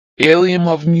Alien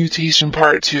Love Mutation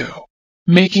Part 2.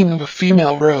 Making of a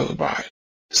female robot.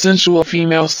 Sensual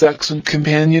female sex and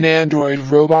companion android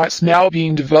robots now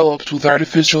being developed with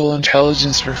artificial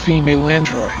intelligence for female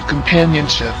android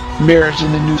companionship, marriage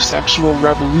and a new sexual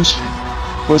revolution.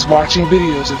 Was watching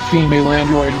videos of female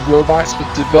android robots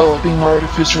with developing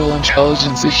artificial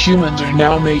intelligence that humans are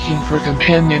now making for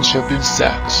companionship and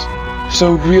sex.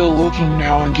 So real looking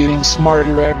now and getting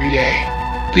smarter every day.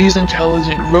 These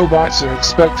intelligent robots are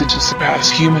expected to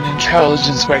surpass human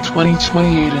intelligence by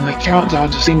 2028 in the countdown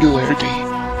to singularity.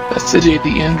 That's the date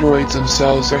the androids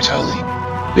themselves are telling.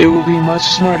 They will be much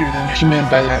smarter than human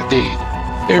by that date.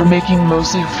 They are making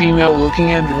mostly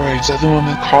female-looking androids at the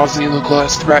moment cause they look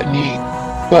less threatening.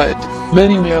 But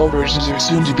many male versions are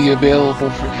soon to be available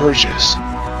for purchase.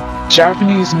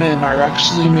 Japanese men are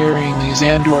actually marrying these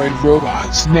android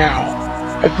robots now.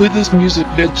 I put this music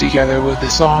vid together with the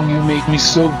song You Make Me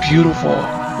So Beautiful,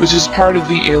 which is part of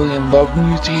the Alien Love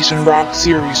Mutation rock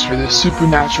series for the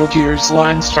Supernatural Gears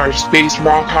Lionstar Space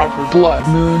Rock Opera Blood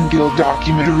Moon Guild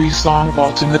documentary song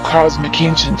Vault in the Cosmic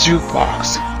Ancient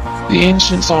Jukebox. The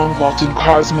ancient song Vault in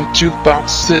Cosmic Jukebox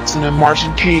sits in a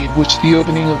Martian cave, which the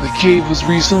opening of the cave was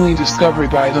recently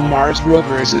discovered by the Mars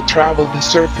rover as it traveled the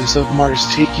surface of Mars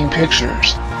taking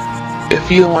pictures. If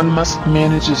Elon Musk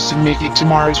manages to make it to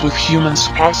Mars with humans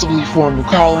to possibly form a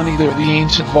colony there, the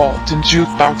ancient vault and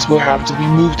jukebox will have to be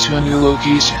moved to a new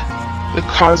location. The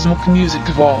Cosmic Music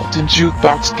Vault and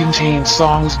Jukebox contains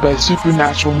songs by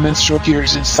supernatural minstrel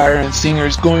gears and siren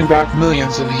singers going back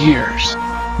millions of years.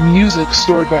 Music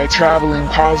stored by traveling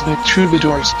cosmic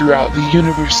troubadours throughout the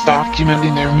universe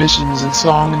documenting their missions in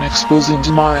song and exposing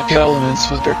demonic elements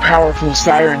with their powerful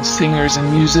siren singers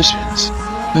and musicians.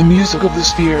 The music of the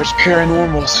sphere's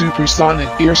paranormal supersonic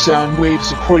ear sound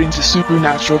waves according to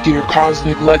supernatural gear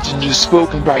cosmic legend is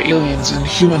spoken by aliens and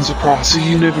humans across the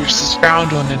universe is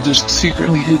found on a disc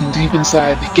secretly hidden deep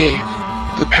inside the cave.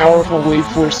 The powerful wave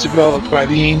force developed by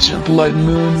the ancient Blood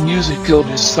Moon Music Guild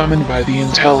is summoned by the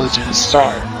intelligent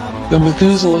star, the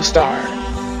Methuselah Star.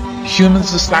 Human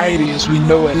society as we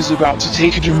know it is about to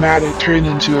take a dramatic turn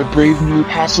into a brave new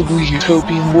possibly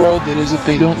utopian world that is if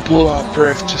they don't blow up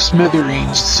Earth to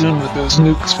smithereens soon with those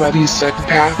nukes by these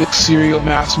psychopathic serial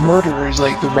mass murderers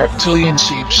like the reptilian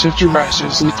shapeshifter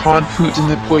Russia's Khan Putin,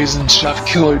 the poison chef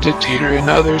killer dictator and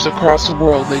others across the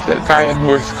world like that guy in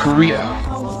North Korea.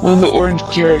 When the orange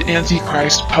carrot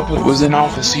antichrist puppet was in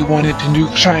office he wanted to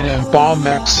nuke China and bomb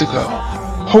Mexico.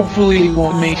 Hopefully he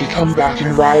won't make a comeback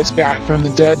and rise back from the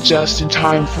dead just in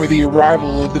time for the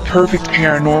arrival of the perfect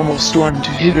paranormal storm to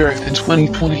hit Earth in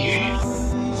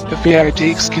 2028. If AI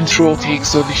takes control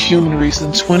takes of the human race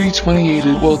in 2028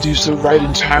 it will do so right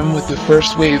in time with the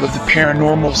first wave of the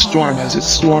paranormal storm as its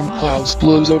storm clouds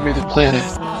blows over the planet.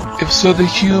 If so, the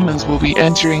humans will be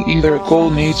entering either a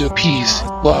golden age of peace,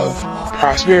 love,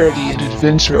 prosperity and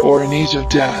adventure or an age of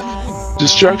death,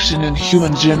 destruction and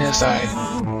human genocide.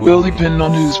 Will depend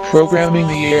on who's programming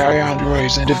the AI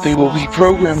androids and if they will be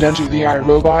programmed under the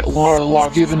iRobot law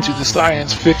given to the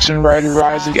science fiction writer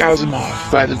Isaac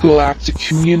Asimov by the galactic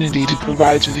community to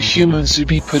provide to the humans to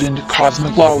be put into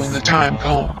cosmic law when the time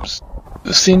comes.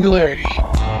 The singularity.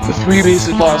 The three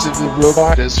basic laws of the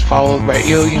robot as followed by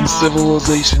alien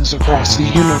civilizations across the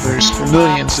universe for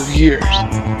millions of years.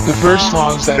 The first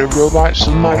law is that a robot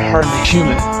shall not harm a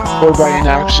human, or by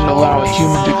inaction allow a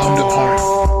human to come to harm.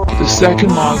 The second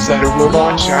law is that a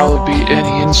robot shall obey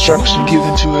any instruction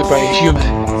given to it by a human,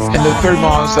 and the third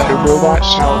law is that a robot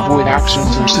shall avoid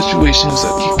actions or situations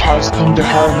that can cause come to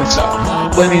harm itself.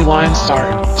 Lenny Lionstar,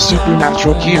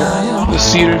 Supernatural Gear, the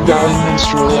Cedar Valley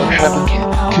Minstrel of Heaven,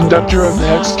 conductor of the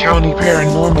Hex County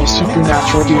Paranormal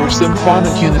Supernatural Gear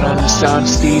Symphonic Unit on the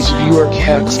soundstage of York,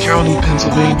 Hex County,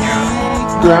 Pennsylvania.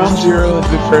 Ground zero of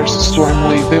the first storm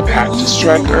wave impact to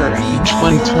strike Earth in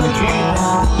 2028.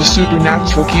 The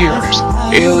Supernatural Gears,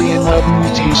 Alien Love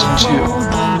Mutation 2.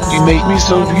 You Make Me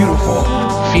So Beautiful,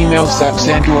 Female Sex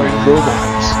Android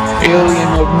Robots, Alien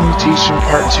Love Mutation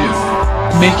Part 2.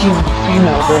 Making of a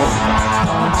female robot.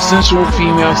 Sensual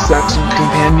female sex and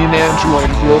companion android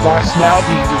robots now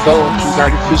being developed with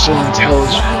artificial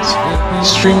intelligence.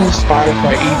 Streaming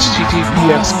Spotify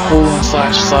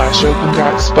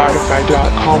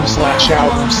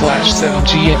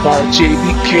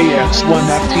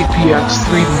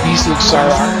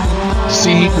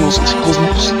C equals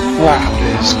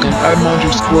loudest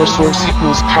 @_source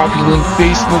equals copy link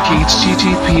Facebook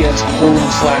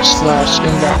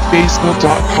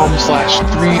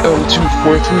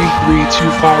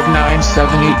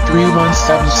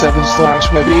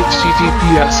https://m.facebook.com/302433259783177/web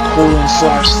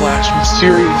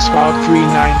https://mysterious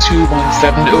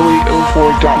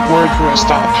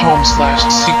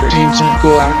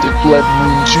bob392170804.wordpress.com/secret-ancient-galactic blood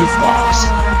moon jukebox.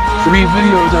 Free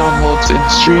video downloads and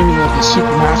streaming of the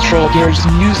supernatural airs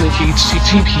music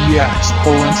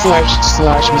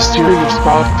https://mysterious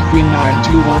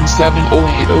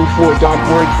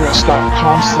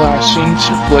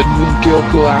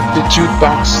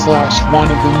bob392170804.wordpress.com/ancient-blood-moon-guild-galactic-jukebox/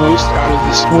 one of the most out of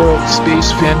this world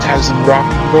space phantasm rock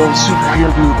and roll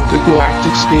superhero group, the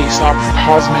Galactic Space Opera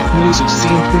Cosmic Music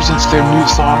Scene presents their new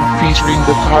song featuring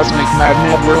the Cosmic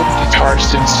Madman World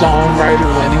guitarist and songwriter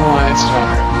Lenny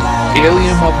Lionstar.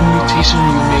 Alien of Mutation,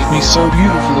 You Make Me So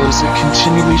Beautiful is a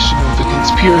continuation of the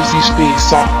Conspiracy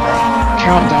Space Opera.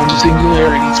 Countdown to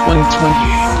Singularity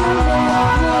 2028.